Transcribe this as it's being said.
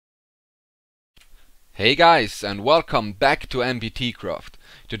Hey guys, and welcome back to MBTcraft.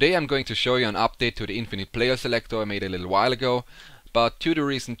 Today I'm going to show you an update to the infinite player selector I made a little while ago, but due to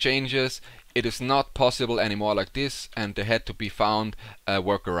recent changes it is not possible anymore like this, and there had to be found a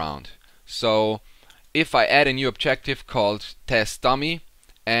workaround. So if I add a new objective called test dummy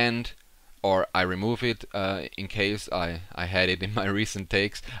or I remove it in case I had it in my recent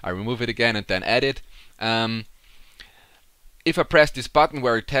takes, I remove it again and then add it. If I press this button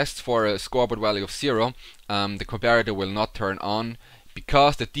where it tests for a scoreboard value of 0, the comparator will not turn on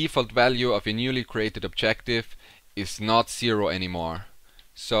because the default value of a newly created objective is not 0 anymore.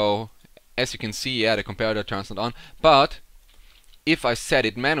 So as you can see, yeah, the comparator turns not on, but if I set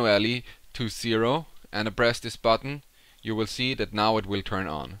it manually to 0 and I press this button, you will see that now it will turn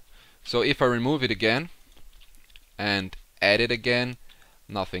on. So if I remove it again and add it again,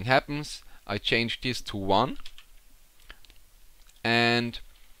 nothing happens. I change this to 1. And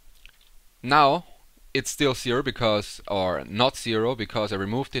now it's still 0 because, or not 0 because I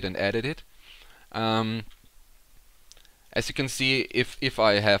removed it and added it. As you can see, if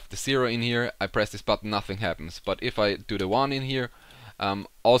I have the 0 in here, I press this button, nothing happens. But if I do the 1 in here,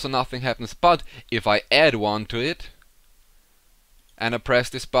 also nothing happens. But if I add 1 to it and I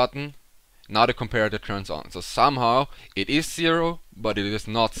press this button, now the comparator turns on. So somehow it is 0, but it is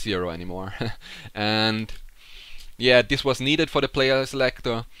not 0 anymore. And yeah, this was needed for the player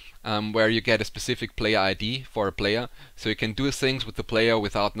selector, where you get a specific player ID for a player, so you can do things with the player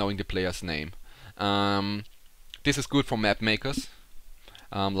without knowing the player's name. This is good for map makers,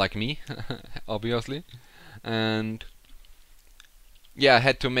 like me, obviously. And yeah, I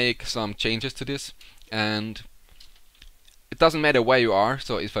had to make some changes to this, and it doesn't matter where you are.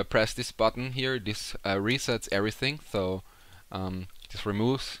 So if I press this button here, this resets everything. So this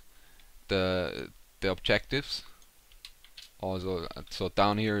removes the objectives. Also, so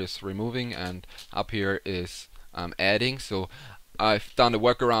down here is removing and up here is adding. So I've done a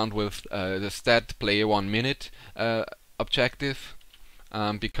workaround with the stat.playOneMinute objective,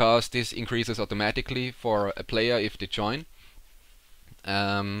 because this increases automatically for a player if they join.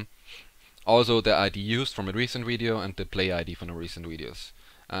 Also the ID used from a recent video and the play ID from the recent videos.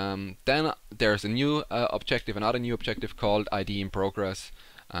 Then there's a new objective, another new objective called IDinProgress,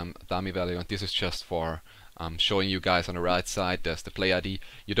 dummy value, and this is just for showing you guys on the right side there's the play ID.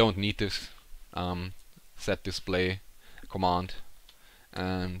 You don't need this set display command.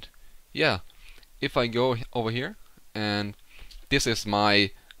 And yeah, if I go over here, and this is my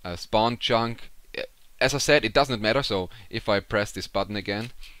spawn chunk. As I said, it doesn't matter, so if I press this button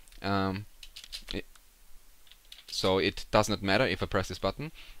again, so it does not matter if I press this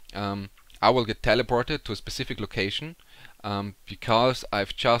button. I will get teleported to a specific location because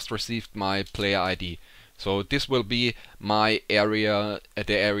I've just received my player ID. So this will be my area,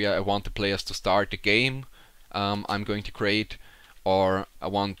 the area I want the players to start the game I'm going to create, or I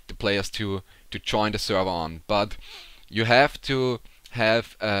want the players to join the server on. But you have to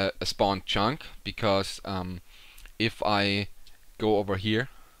have a spawn chunk, because if I go over here,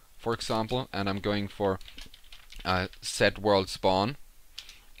 for example, and I'm going for set world spawn,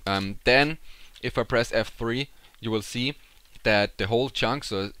 then if I press F3, you will see that the whole chunk,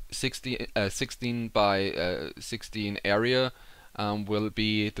 so 16 by 16 area, will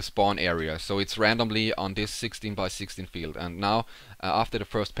be the spawn area. So it's randomly on this 16 by 16 field. And now after the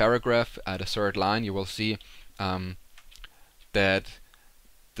first paragraph, at the third line, you will see that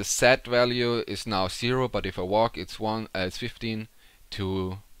the set value is now 0, but if I walk, it's 15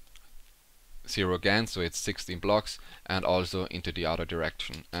 to 0 again, so it's 16 blocks, and also into the other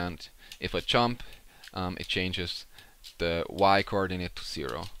direction. And if I jump, it changes the Y coordinate to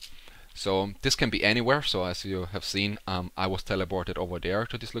 0. So this can be anywhere. So as you have seen, I was teleported over there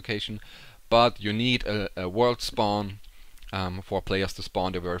to this location, but you need a world spawn for players to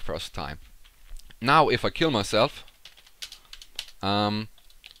spawn the very first time. Now if I kill myself, you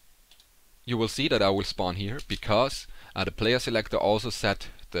will see that I will spawn here, because the player selector also set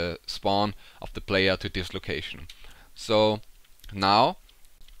the spawn of the player to this location. So now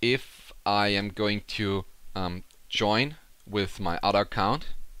if I am going to join with my other account,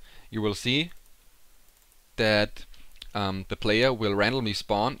 you will see that the player will randomly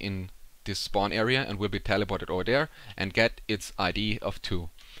spawn in this spawn area and will be teleported over there and get its ID of 2.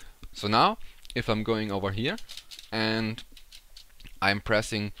 So now if I'm going over here and I'm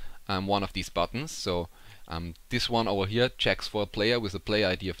pressing one of these buttons, so this one over here checks for a player with a player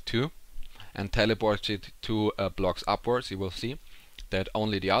ID of 2 and teleports it 2 blocks upwards, you will see that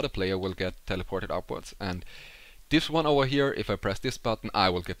only the other player will get teleported upwards. And this one over here, if I press this button, I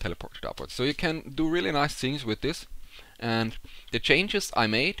will get teleported upwards. So you can do really nice things with this. And the changes I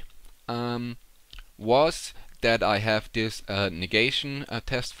made was that I have this negation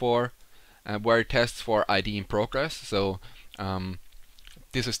testfor where it tests for IDinProgress. So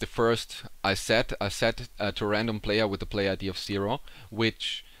this is the first I set to a random player with a player ID of 0,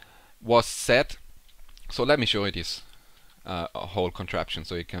 which was set. So let me show you this whole contraption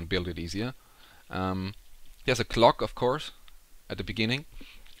so you can build it easier. There's a clock, of course, at the beginning.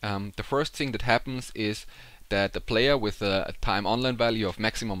 The first thing that happens is that the player with a TimeOnline value of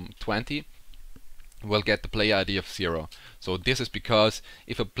maximum 20 will get the player ID of 0. So this is because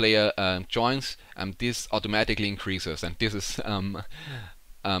if a player joins, this automatically increases, and this is the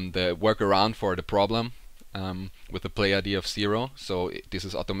workaround for the problem with the player ID of 0. So this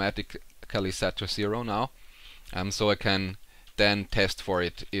is automatically set to 0 now. So I can then test for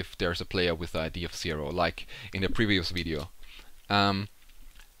it if there's a player with the ID of 0, like in the previous video.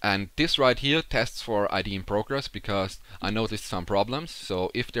 And this right here tests for IDinProgress because I noticed some problems.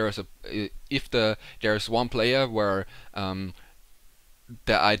 So if there's one player where the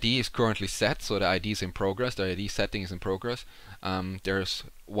ID is currently set, so the ID is in progress, the ID setting is in progress, there's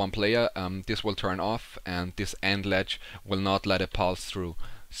one player, this will turn off, and this end ledge will not let a pulse through.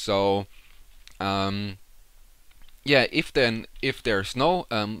 So yeah, if there's no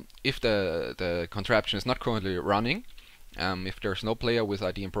if the contraption is not currently running, if there's no player with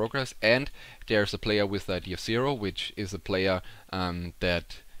IDinProgress and there's a player with the ID of 0, which is a player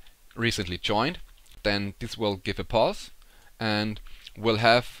that recently joined, then this will give a pulse and will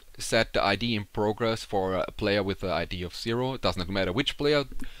have set the IDinProgress for a player with the ID of 0. It doesn't matter which player,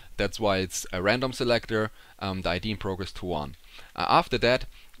 that's why it's a random selector, the IDinProgress to 1. After that,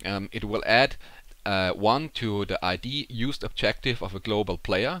 it will add 1 to the ID used objective of a global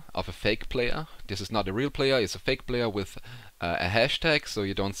player, of a fake player. This is not a real player, it's a fake player with a hashtag, so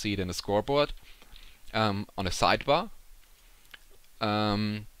you don't see it in the scoreboard, on a sidebar.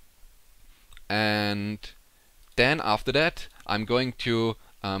 And then after that I'm going to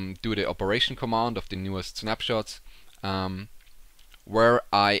do the operation command of the newest snapshots, where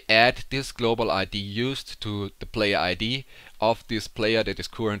I add this global ID used to the player ID of this player that is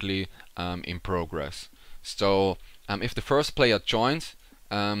currently in progress. So if the first player joins,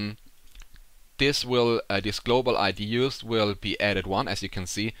 this global ID used will be added 1, as you can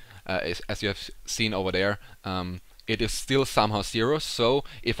see, as you have seen over there. It is still somehow 0, so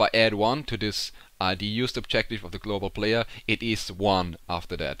if I add 1 to this ID used objective of the global player, it is 1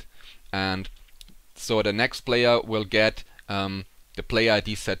 after that. And so the next player will get the player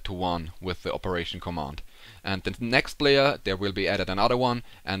ID set to 1 with the operation command. And the next player, there will be added another 1,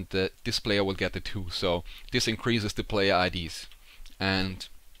 and this player will get the 2. So this increases the player IDs. And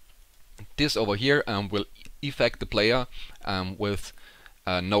this over here will affect the player with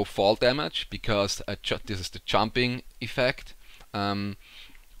no fall damage, because this is the jumping effect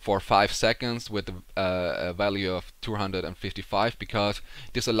for 5 seconds with a value of 255, because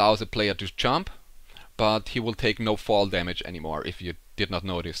this allows a player to jump, but he will take no fall damage anymore, if you did not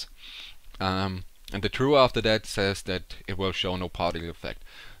notice. And the true after that says that it will show no particle effect.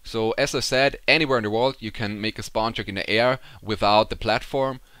 So as I said, anywhere in the world you can make a spawn check in the air without the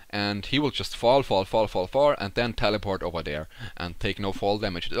platform, and he will just fall, and then teleport over there and take no fall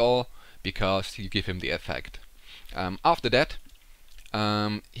damage at all, because you give him the effect. After that,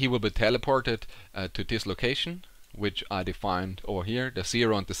 he will be teleported to this location, which I defined over here. The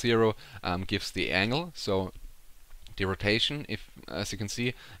 0 and the 0 gives the angle, so the rotation, as you can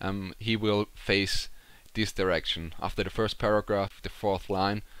see, he will face this direction. After the first paragraph, the 4th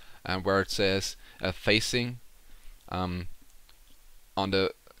line, where it says facing, on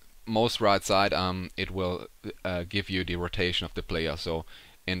the most right side, it will give you the rotation of the player, so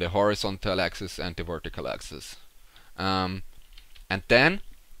in the horizontal axis and the vertical axis. And then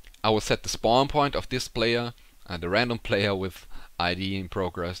I will set the spawn point of this player, the random player with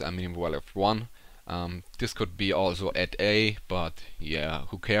IDinProgress and minimum value of 1. This could be also at A, but yeah,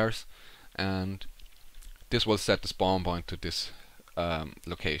 who cares? And this will set the spawn point to this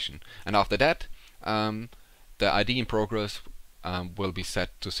location. And after that, the IDinProgress will be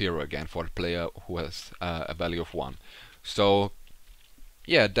set to 0 again for the player who has a value of 1. So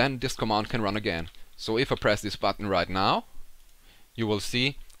yeah, then this command can run again. So if I press this button right now, you will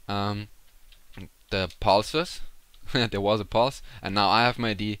see the pulses. There was a pulse, and now I have my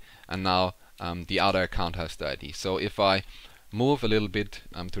ID, and now the other account has the ID. So if I move a little bit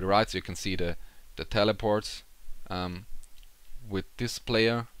to the right, so you can see the teleports with this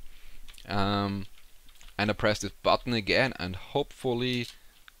player, and I press this button again, and hopefully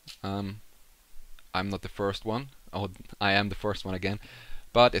I'm not the first one. Oh, I am the first one again.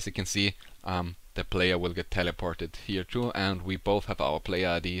 But as you can see, the player will get teleported here too, and we both have our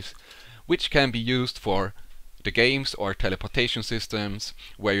player IDs which can be used for the games or teleportation systems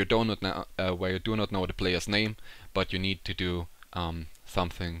where you do not know the player's name, but you need to do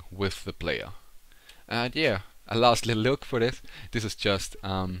something with the player. And yeah, a last little look for this. This is just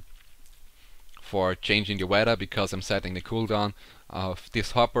for changing the weather, because I'm setting the cooldown of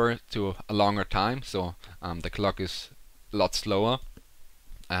this hopper to a longer time, so the clock is a lot slower.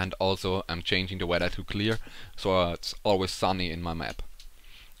 And also I'm changing the weather to clear, so it's always sunny in my map.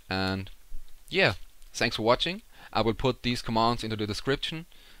 And yeah, thanks for watching. I will put these commands into the description,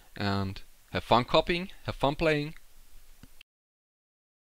 and have fun copying, have fun playing,